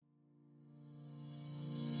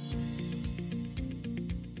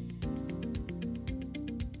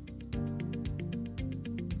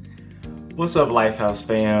What's up, Lifehouse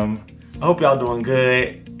fam? I hope y'all doing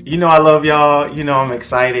good. You know I love y'all. You know I'm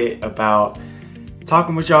excited about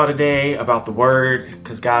talking with y'all today about the Word,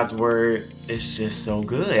 because God's Word is just so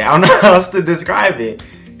good. I don't know how else to describe it.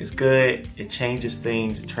 It's good. It changes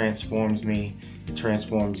things. It transforms me. It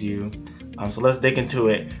transforms you. So let's dig into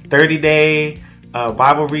it. 30-day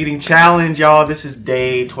Bible reading challenge, y'all. This is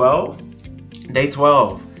day 12. Day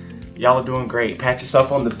 12. Y'all are doing great. Pat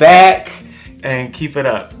yourself on the back and keep it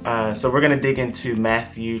up. So we're going to dig into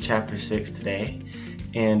Matthew chapter 6 today.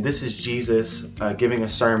 And this is Jesus giving a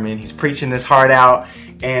sermon. He's preaching his heart out.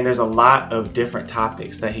 And there's a lot of different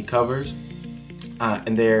topics that he covers.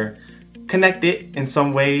 And they're connected in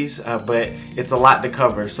some ways, but it's a lot to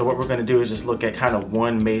cover. So what we're going to do is just look at kind of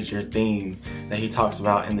one major theme that he talks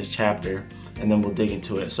about in this chapter. And then we'll dig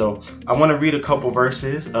into it. So I want to read a couple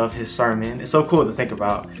verses of his sermon. It's so cool to think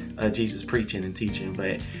about Jesus preaching and teaching.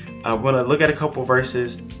 But I want to look at a couple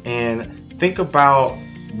verses and think about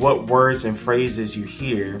what words and phrases you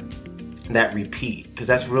hear that repeat. Because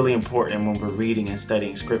that's really important when we're reading and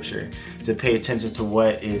studying scripture, to pay attention to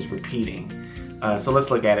what is repeating. So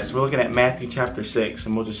let's look at it. So we're looking at Matthew chapter 6,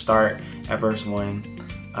 and we'll just start at verse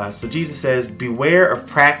 1. So Jesus says, "Beware of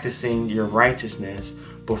practicing your righteousness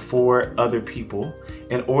before other people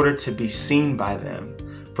in order to be seen by them,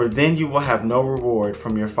 for then you will have no reward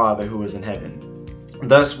from your Father who is in heaven.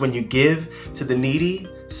 Thus, when you give to the needy,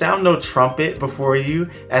 sound no trumpet before you,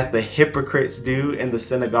 as the hypocrites do in the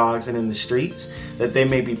synagogues and in the streets, that they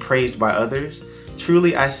may be praised by others.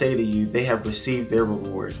 Truly I say to you, they have received their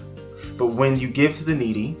reward. But when you give to the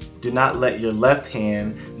needy, do not let your left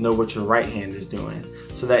hand know what your right hand is doing,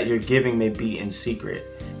 so that your giving may be in secret.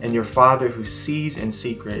 And your Father who sees in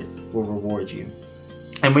secret will reward you.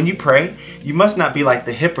 And when you pray, you must not be like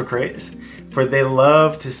the hypocrites, for they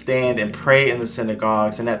love to stand and pray in the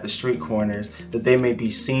synagogues and at the street corners, that they may be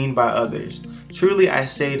seen by others. Truly I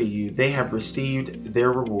say to you, they have received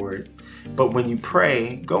their reward. But when you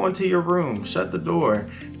pray, go into your room, shut the door,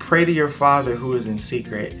 pray to your Father who is in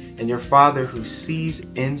secret, and your Father who sees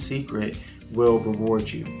in secret will reward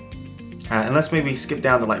you." And let's maybe skip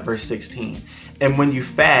down to like verse 16. "And when you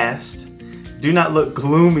fast, do not look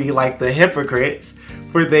gloomy like the hypocrites,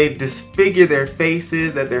 for they disfigure their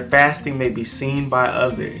faces, that their fasting may be seen by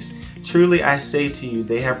others. Truly I say to you,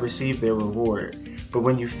 they have received their reward. But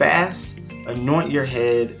when you fast, anoint your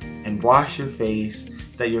head and wash your face,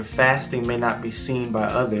 that your fasting may not be seen by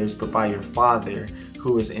others, but by your Father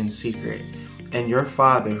who is in secret. And your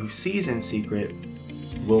Father who sees in secret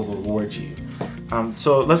will reward you."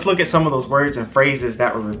 So let's look at some of those words and phrases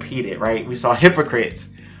that were repeated, right? We saw hypocrites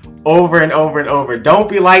over and over and over. Don't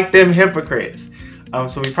be like them hypocrites.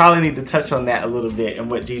 So we probably need to touch on that a little bit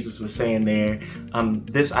and what Jesus was saying there.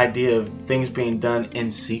 This idea of things being done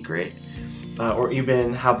in secret, or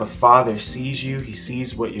even how the Father sees you. He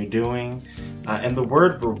sees what you're doing. And the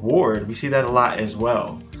word reward, we see that a lot as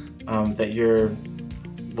well.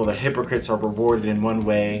 The hypocrites are rewarded in one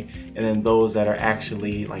way, and then those that are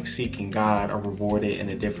actually like seeking God are rewarded in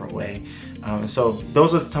a different way. So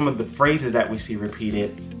those are some of the phrases that we see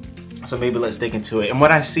repeated. So maybe let's dig into it. And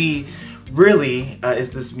what I see really is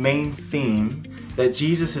this main theme that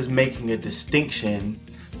Jesus is making a distinction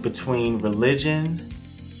between religion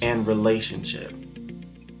and relationship.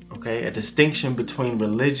 Okay, a distinction between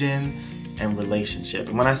religion and relationship.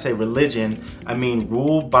 And when I say religion, I mean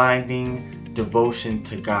rule-binding devotion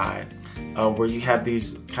to God, where you have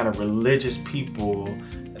these kind of religious people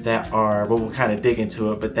that are, well, we'll kind of dig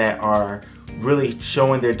into it, but that are really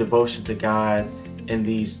showing their devotion to God in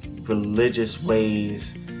these religious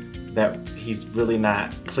ways that he's really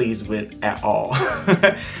not pleased with at all,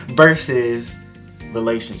 versus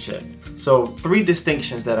relationship. So 3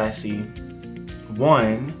 distinctions that I see.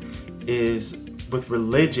 One is with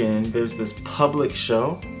religion, there's this public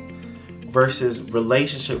show, versus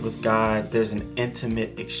relationship with God, there's an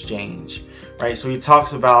intimate exchange, right? So he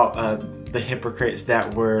talks about the hypocrites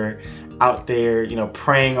that were out there,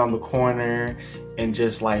 praying on the corner and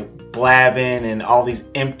just like blabbing and all these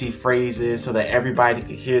empty phrases so that everybody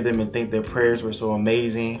could hear them and think their prayers were so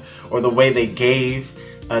amazing. Or the way they gave,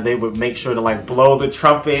 they would make sure to like blow the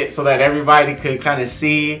trumpet so that everybody could kind of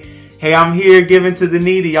see, hey, I'm here giving to the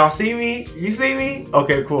needy. Y'all see me? You see me?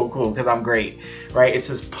 Okay, cool, because I'm great, right? It's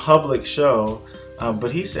this public show.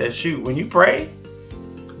 But he says, shoot, when you pray,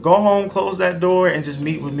 go home, close that door, and just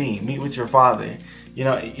meet with me. Meet with your Father.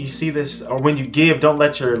 You see this, or when you give, don't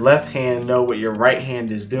let your left hand know what your right hand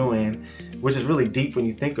is doing, which is really deep when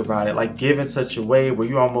you think about it. Like, give in such a way where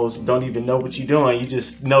you almost don't even know what you're doing. You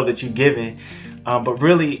just know that you're giving. But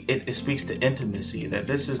really, it speaks to intimacy, that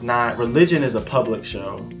this is not, religion is a public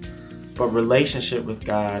show, But relationship with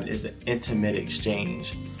God is an intimate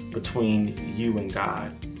exchange between you and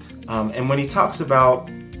God. And when he talks about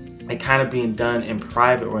it kind of being done in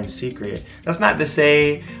private or in secret, that's not to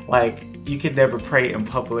say like you could never pray in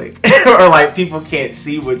public or like people can't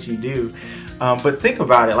see what you do. But think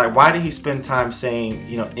about it, like why did he spend time saying,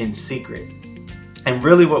 in secret? And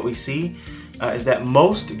really what we see is that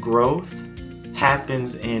most growth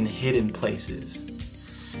happens in hidden places.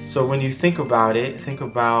 So when you think about it,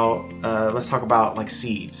 let's talk about like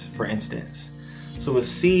seeds, for instance. So a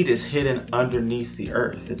seed is hidden underneath the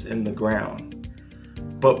earth, it's in the ground.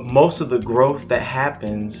 But most of the growth that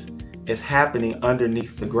happens is happening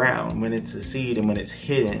underneath the ground when it's a seed and when it's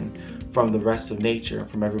hidden from the rest of nature,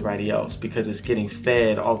 from everybody else, because it's getting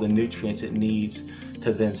fed all the nutrients it needs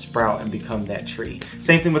to then sprout and become that tree.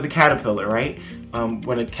 Same thing with the caterpillar, right?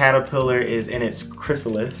 When a caterpillar is in its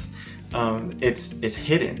chrysalis, it's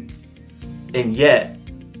hidden, and yet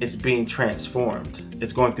it's being transformed.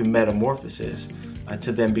 It's going through metamorphosis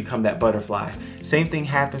to then become that butterfly. Same thing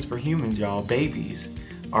happens for humans, y'all. Babies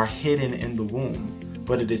are hidden in the womb,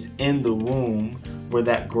 but it is in the womb where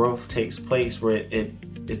that growth takes place, where it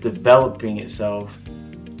is developing itself,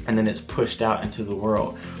 and then it's pushed out into the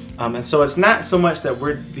world. And so it's not so much that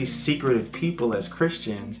we're these secretive people as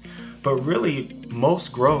Christians, but really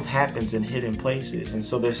most growth happens in hidden places. And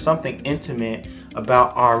so there's something intimate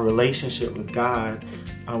about our relationship with God,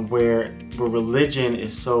 where religion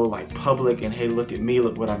is so like public and hey, look at me,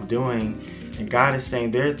 look what I'm doing. And God is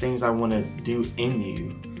saying there are things I want to do in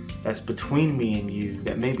you that's between me and you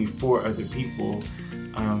that may be for other people,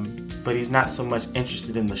 but he's not so much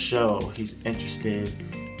interested in the show, he's interested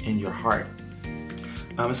in your heart.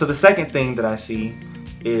 So the second thing that I see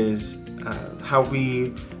is how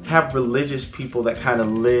we have religious people that kind of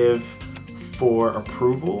live for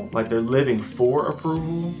approval, like they're living for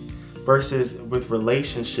approval, versus with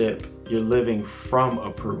relationship, you're living from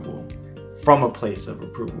approval, from a place of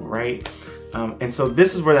approval, right? And so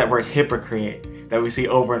this is where that word hypocrite that we see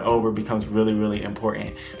over and over becomes really, really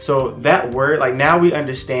important. So that word, like now we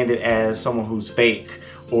understand it as someone who's fake,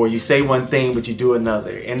 or you say one thing but you do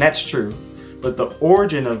another, and that's true. But the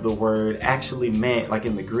origin of the word actually meant, like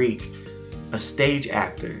in the Greek, a stage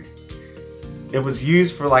actor. It was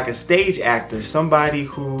used for like a stage actor, somebody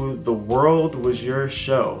who the world was your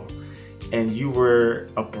show and you were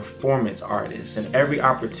a performance artist, and every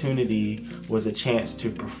opportunity was a chance to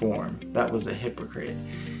perform. That was a hypocrite.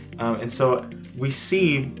 And so we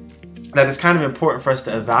see that it's kind of important for us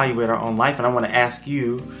to evaluate our own life. And I want to ask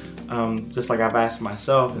you, just like I've asked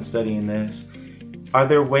myself in studying this, are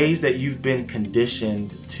there ways that you've been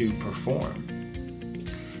conditioned to perform?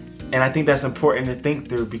 And I think that's important to think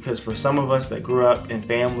through, because for some of us that grew up in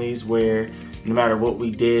families where no matter what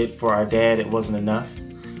we did for our dad, it wasn't enough,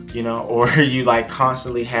 or you like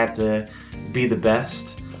constantly had to be the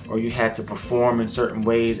best, or you had to perform in certain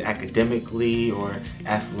ways academically or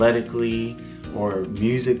athletically or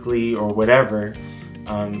musically or whatever,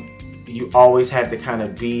 you always had to kind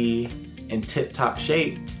of be in tip-top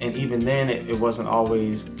shape, and even then it wasn't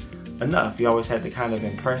always enough. You always had to kind of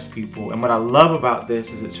impress people. And what I love about this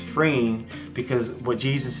is it's freeing, because what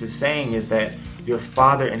Jesus is saying is that your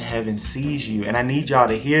Father in heaven sees you. And I need y'all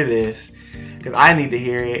to hear this, because I need to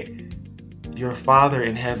hear it. Your Father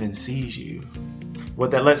in heaven sees you.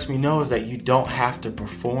 What that lets me know is that you don't have to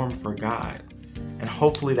perform for God. And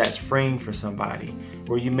hopefully that's freeing for somebody.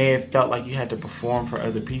 Where you may have felt like you had to perform for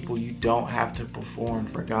other people, you don't have to perform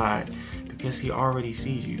for God, because he already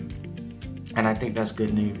sees you. And I think that's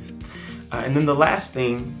good news. And then the last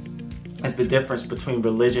thing is the difference between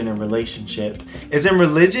religion and relationship. Is in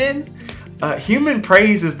religion, human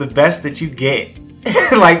praise is the best that you get.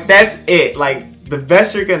 Like that's it. Like the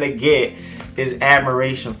best you're gonna get is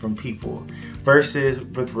admiration from people. Versus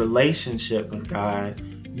with relationship with God,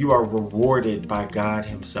 you are rewarded by God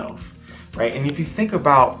himself, right? And if you think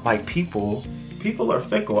about like people are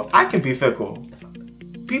fickle. I can be fickle.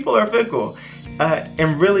 People are fickle.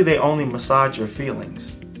 And really they only massage your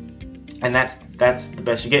feelings. And that's the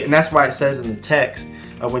best you get. And that's why it says in the text,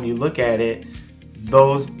 when you look at it,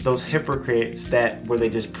 those hypocrites where they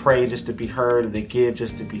just pray just to be heard, or they give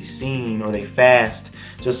just to be seen, or they fast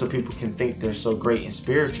just so people can think they're so great and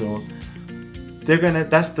spiritual,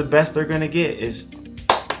 that's the best they're gonna get is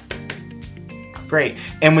great.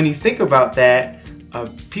 And when you think about that,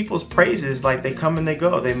 people's praises, like they come and they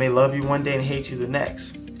go. They may love you one day and hate you the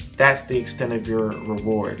next. That's the extent of your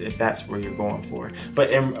reward, if that's where you're going for.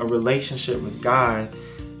 But in a relationship with God,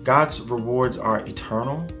 God's rewards are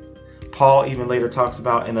eternal. Paul even later talks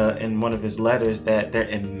about in one of his letters that they're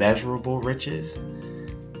immeasurable riches,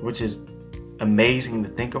 which is amazing to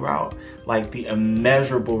think about. Like the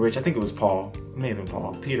immeasurable rich, I think it was Paul, it may have been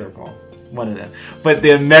Paul, Peter or Paul, one of them. But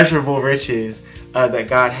the immeasurable riches that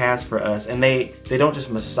God has for us. And they don't just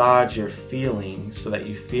massage your feelings so that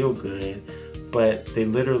you feel good, but they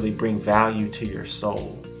literally bring value to your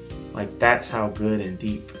soul. Like that's how good and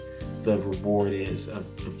deep the reward is of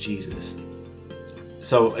Jesus.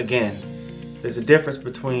 So again, there's a difference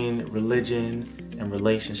between religion and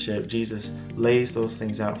relationship. Jesus lays those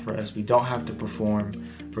things out for us. We don't have to perform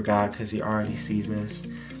for God because he already sees us.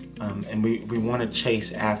 And we want to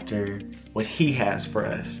chase after what he has for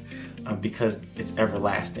us because it's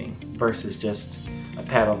everlasting versus just a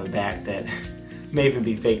pat on the back that may even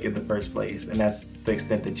be fake in the first place. And that's the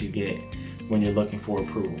extent that you get when you're looking for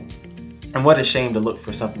approval. And what a shame to look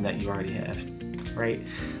for something that you already have, right?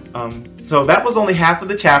 So that was only half of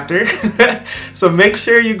the chapter. So make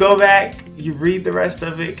sure you go back, you read the rest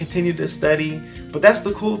of it, continue to study. But that's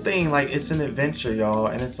the cool thing, like it's an adventure, y'all,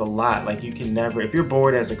 and it's a lot. Like you can never, if you're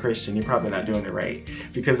bored as a Christian, you're probably not doing it right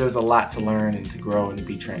because there's a lot to learn and to grow and to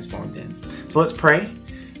be transformed in. So let's pray.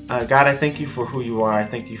 God, I thank you for who you are. I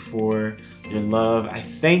thank you for your love. I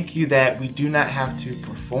thank you that we do not have to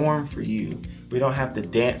perform for you. We don't have to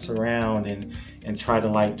dance around and try to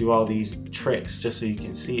like do all these tricks just so you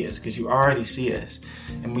can see us, because you already see us.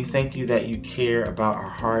 And we thank you that you care about our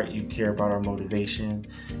heart, you care about our motivation,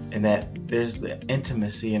 and that there's the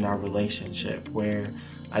intimacy in our relationship where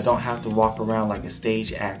I don't have to walk around like a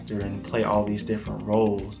stage actor and play all these different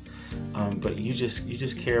roles. But you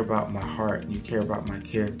just care about my heart, and you care about my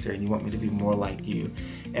character, and you want me to be more like you.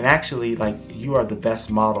 And actually, like, you are the best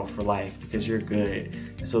model for life because you're good.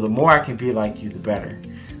 And so the more I can be like you, the better.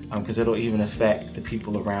 Because it'll even affect the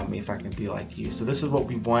people around me if I can be like you. So this is what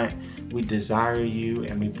we want. We desire you,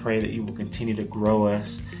 and we pray that you will continue to grow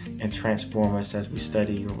us and transform us as we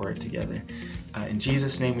study your word together. In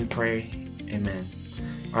Jesus' name we pray, amen.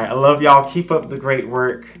 All right, I love y'all. Keep up the great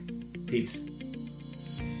work. Peace.